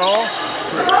St. Charles.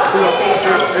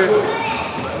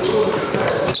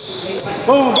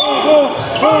 Boom, boom, boom,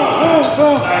 boom, boom,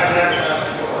 boom.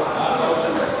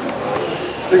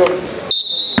 There you go.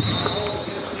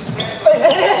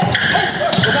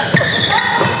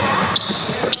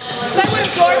 Stay with him,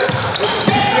 Jordan.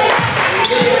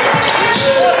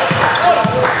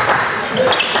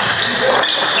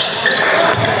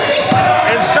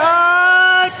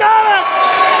 Inside, got it!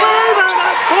 Rebound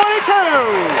at 22!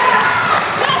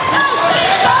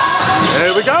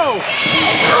 There we go.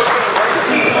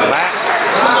 Back.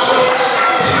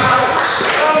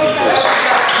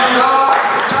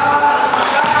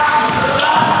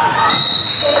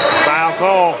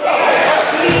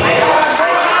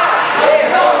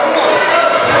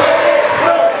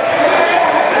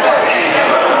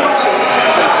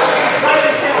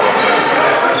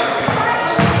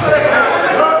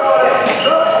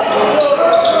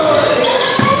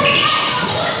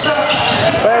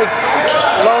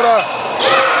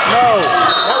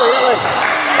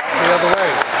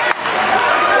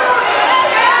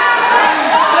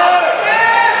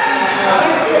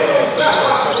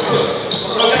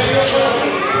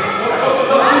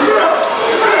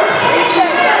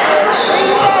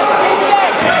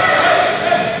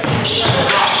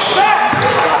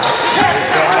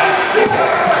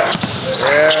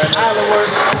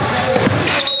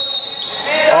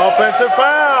 Offensive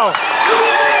foul.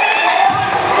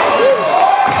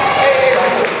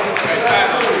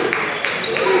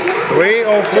 Three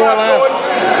on 4 left.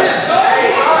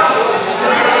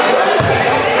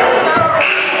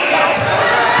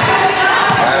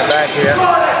 Got it back here.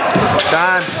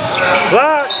 Time.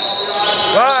 Clock.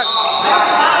 Clock.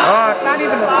 It's not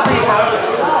even a 3 out.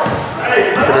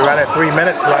 Should be right at 3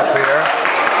 minutes left here.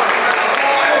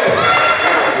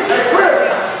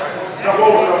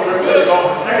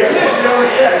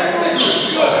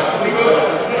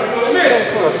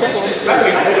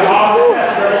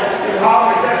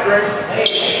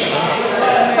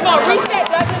 Come on, reset,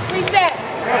 Douglas, reset.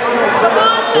 Come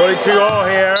on. 42 all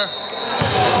here.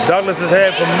 Douglas has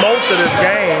had for most of this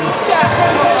game.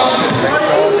 St.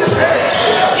 Charles is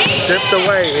shipped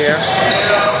away here.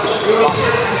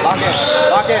 Lock in.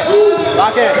 Lock in.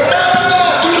 Lock in.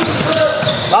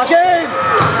 Lock in.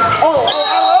 Oh.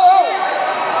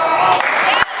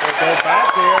 We'll go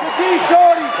back here. St.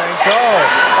 Charles. St. Charles.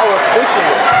 I was pushing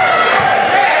it.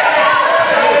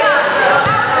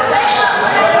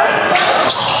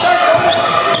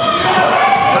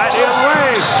 Back the other way.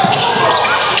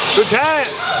 Good catch.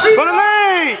 For the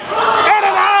lead. In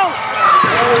and out.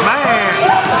 Man.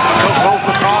 Took both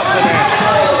across in there.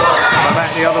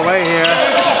 Back the other way here.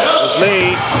 With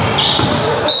lead.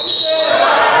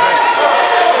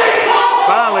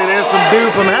 Finally, there's some dew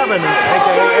from heaven.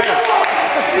 AKA.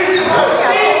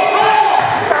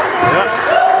 Yep.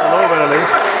 A little bit at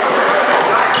least.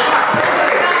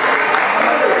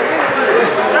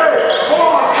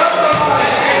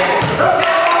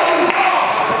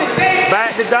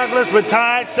 Back to Douglas with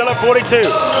tied still at 42.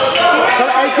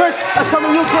 Hey, Chris, that's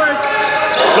coming you, Chris.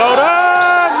 Floater,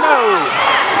 no.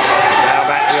 Now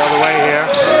back the other way here.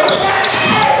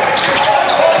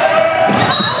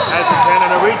 That's a 10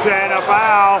 and a reach and a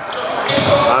foul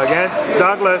against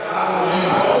Douglas.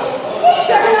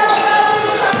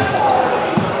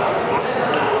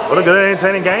 What a good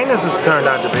entertaining game this has turned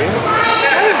out to be. 1-4-2.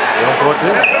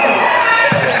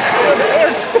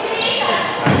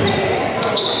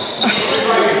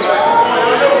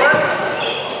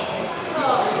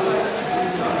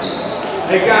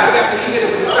 Hey guys, after you hit it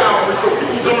with the foul, we're going to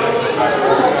keep doing it.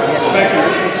 Thank you.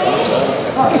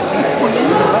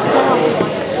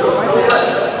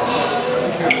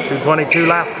 2:22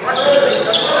 left.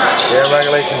 Yeah,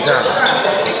 regulation time.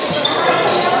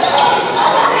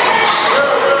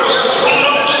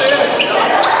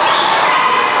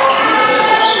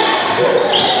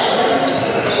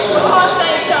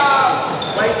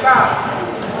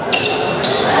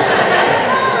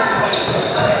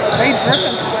 They drip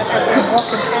and sweat as they're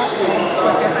walking past you and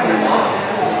sweat everything.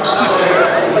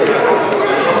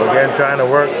 Again, trying to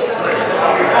work.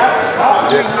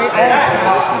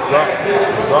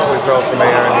 Thought we felt some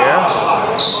air in here.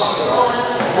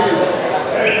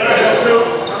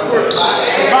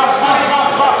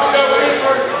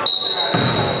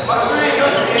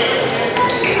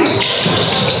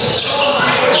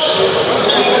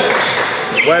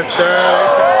 Webster,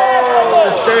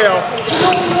 still.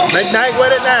 McKnight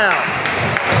with it now.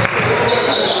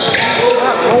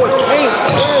 Oh, it's paint.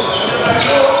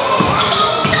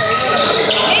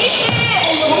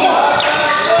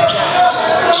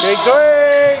 Big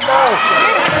three, no.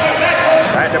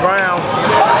 Back to Brown.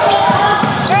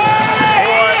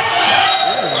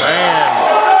 Man.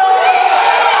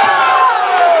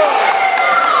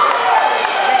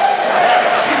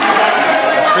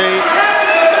 See,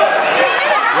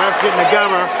 ref's getting the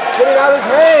cover. Get it out of his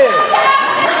hand.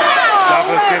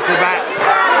 Douglas gets it back.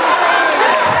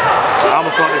 I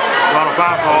almost thought it was on a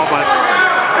foul call, but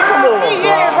Come on, He hit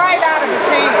it right out of his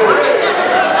hand.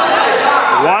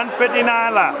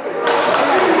 1:59 left.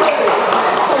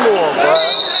 Come on, bro.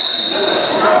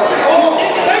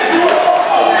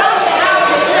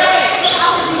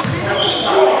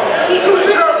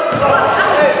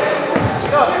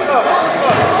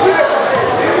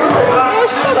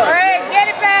 Greg, get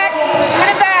it back. Get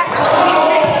it back.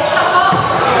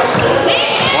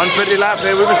 1:50 left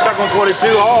here. We've been stuck on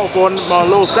 42 all for a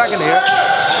little second here.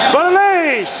 For the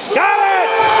lead! Got it!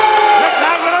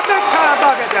 McKnight with a big time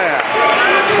bucket there.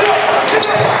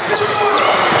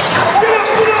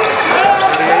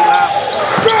 38 left.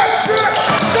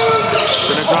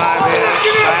 Gonna drive in,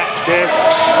 back, dish,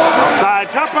 outside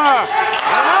jumper.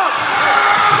 And out.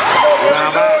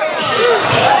 Now back.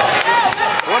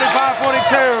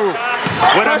 45-42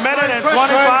 with a minute and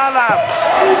 25 left.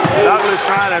 Douglas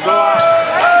trying to go up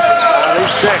at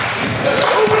least 6.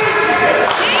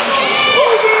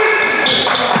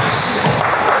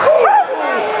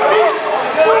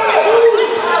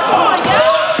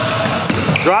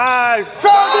 Drive. A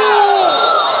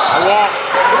walk.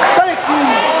 Thank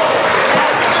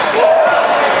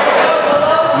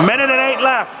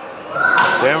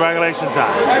regulation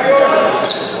time.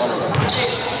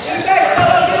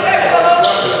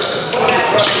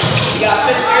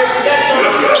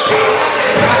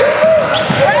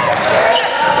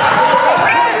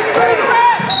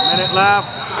 Minute left.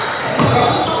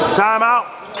 Timeout,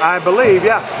 I believe,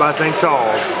 yes, by St.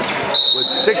 Charles, with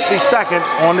 60 seconds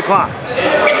on the clock.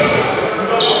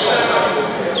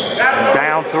 And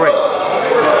down 3.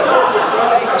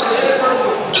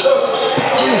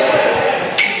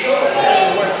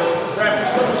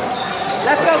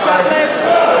 Let's go, Douglas.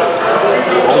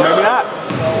 Oh, maybe not.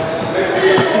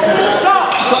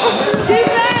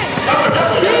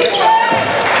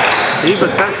 Deep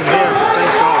possession here for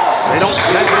St. Charles. They don't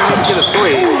even get a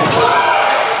 3.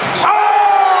 Oh!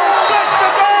 Splits the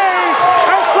game!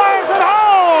 And slams it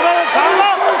home! And it's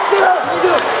enough!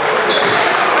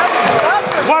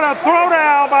 What a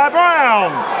throwdown by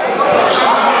Brown!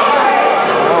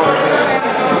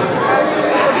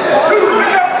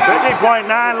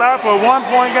 50.9 left for a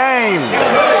 1-point game.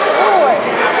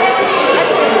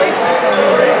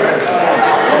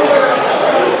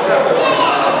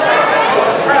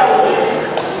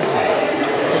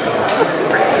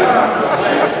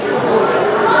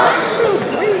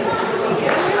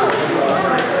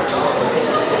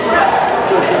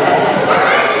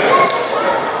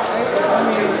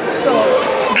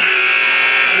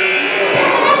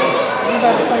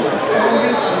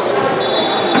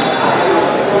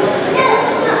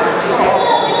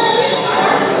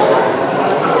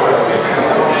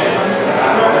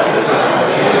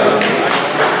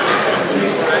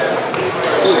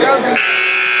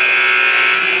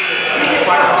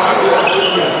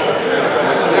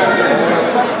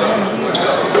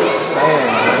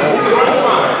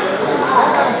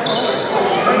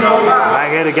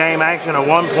 Back here to game action, a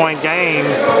 1-point game.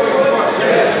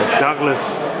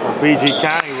 Douglas or PG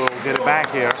County will get it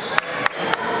back here.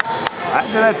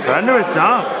 After that thunderous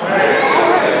dunk.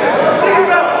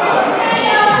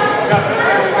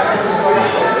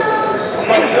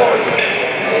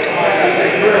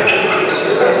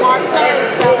 Smart plays,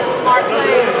 smart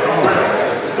plays.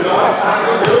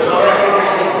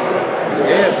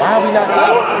 Yeah, why are we not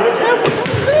out?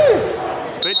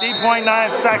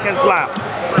 50.9 seconds left.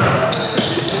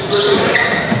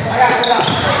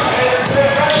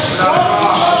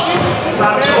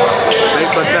 Big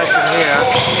possession here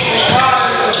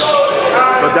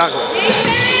for Douglas.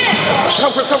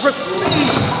 Come, Chris.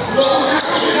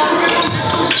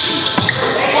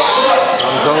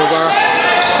 Comes over.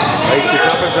 Lacey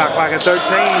Compass, shot clock at 13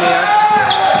 here.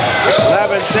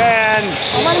 11-10.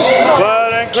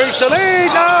 But increase the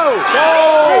lead. No!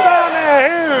 Rebound there,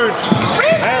 huge.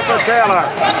 And for Taylor.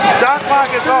 Shot clock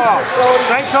is off.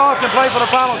 St. Charles can play for the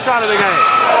final shot of the game.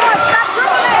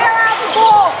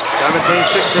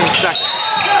 17-16 seconds.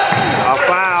 A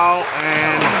foul,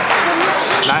 and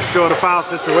not sure of the foul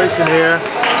situation here.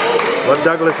 What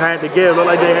Douglas had to give. Looked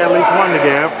like they had at least one to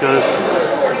give because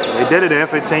they did it there,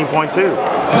 15.2.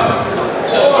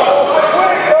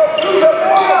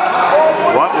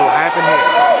 What will happen here?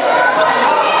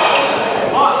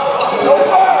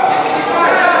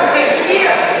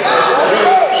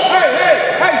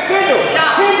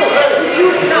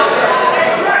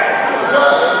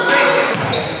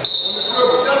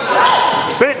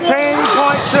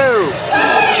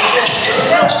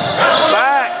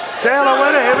 Taylor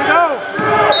with it, here we go.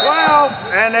 12,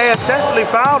 and they essentially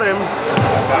fouled him.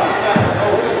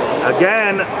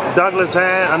 Again, Douglas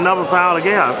had another foul to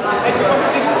give.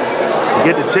 You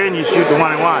get to 10, you shoot the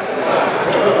 1 and 1.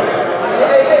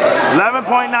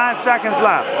 11.9 seconds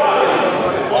left.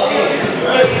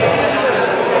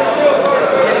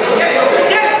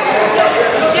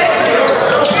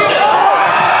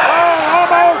 Oh,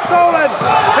 almost stolen.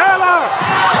 Taylor,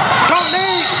 don't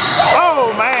need. Oh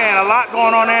man, a lot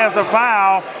going on there as a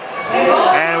foul.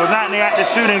 And it was not in the act of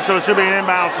shooting, so it should be an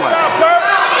inbounds play.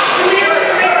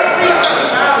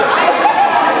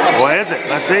 What is it?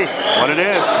 Let's see what it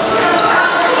is.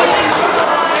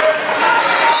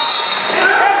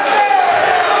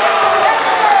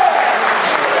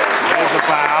 There's a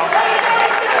foul.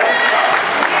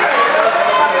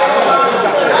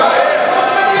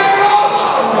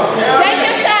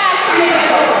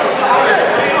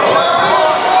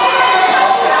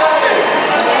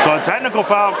 So a technical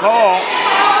foul call,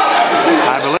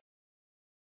 I believe.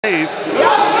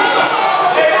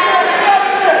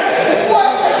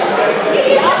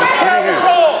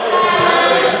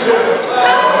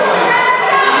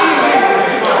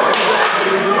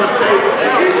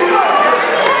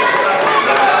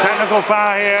 Technical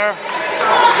foul here.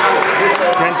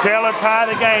 Can Taylor tie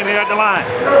the game here at the line?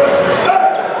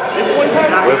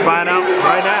 We'll find out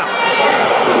right now.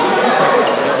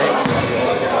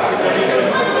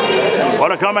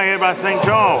 What a comeback here by St.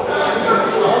 Charles.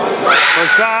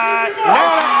 First shot.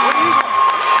 Nailed it.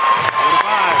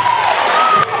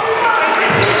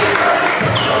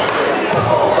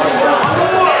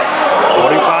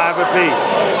 45 apiece.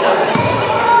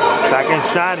 Second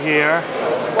shot here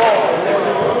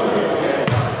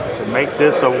to make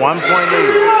this a 1-point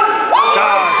lead.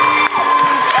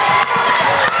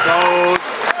 So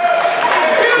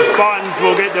the Spartans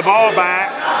will get the ball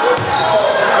back.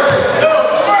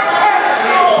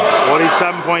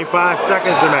 47.5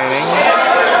 seconds remaining.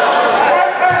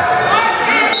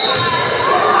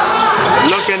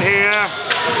 Looking here.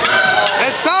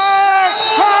 It's side!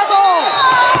 Trouble!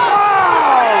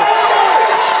 Wow!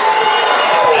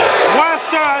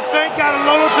 Wester, I think, got a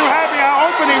little too happy how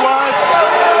open he was.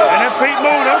 And then Pete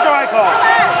moved. That was the right call.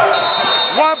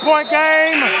 1-point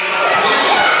game.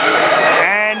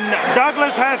 And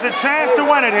Douglas has a chance to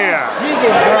win it here.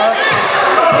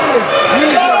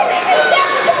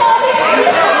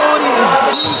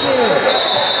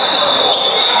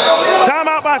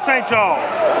 Timeout by St. Charles.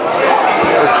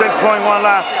 With 6.1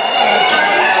 left.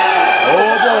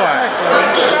 Oh boy.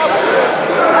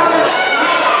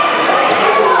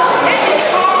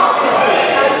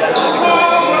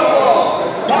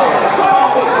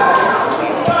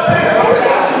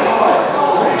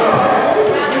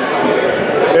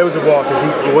 It was a ball because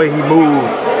the way he moved,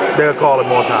 they'll call it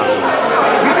more time.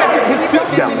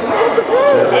 Yeah.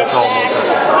 They'll call it more time.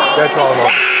 They'll call it more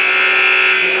time.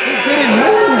 He didn't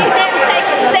move. He didn't take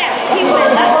a step. He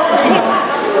went up.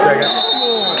 Check it.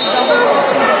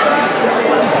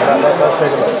 Let's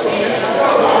take a look.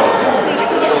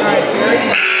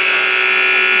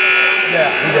 Yeah,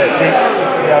 he did.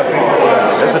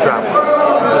 It's a drop.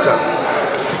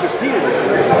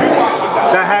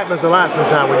 That happens a lot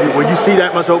sometimes when you see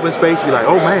that much open space. You're like,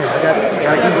 oh man,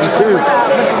 I got easy too.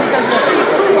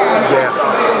 Yeah.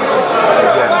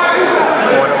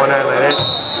 On that land,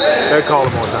 they call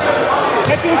him more time.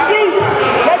 Let him shoot!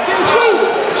 Let him shoot!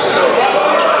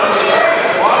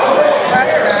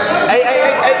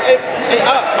 Hey,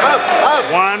 up!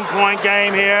 1-point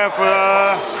game here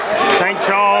for St.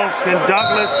 Charles. Can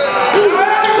Douglas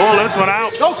pull this one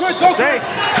out? Go, Chris, go, Chris!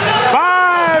 5-4.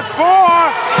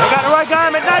 They got the right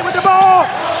guy McKnight with the ball.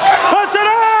 Puts it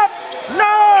up.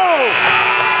 No.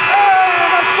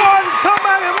 The Spartans come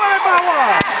back and win it by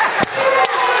 1.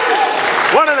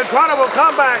 What an incredible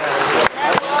comeback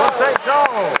from St.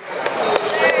 Charles.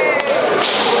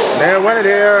 They win it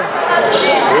here.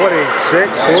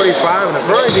 46-45 in a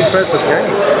very defensive game.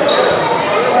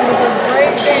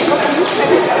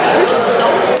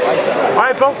 All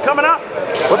right, folks, coming up.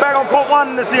 We're back on court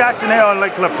 1 to see action here on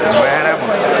Lake Clifton. Man, that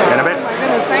one in a bit.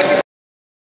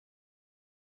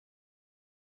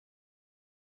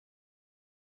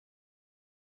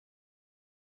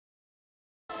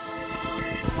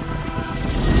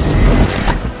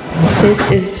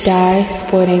 This is Dye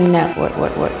Sporting Network.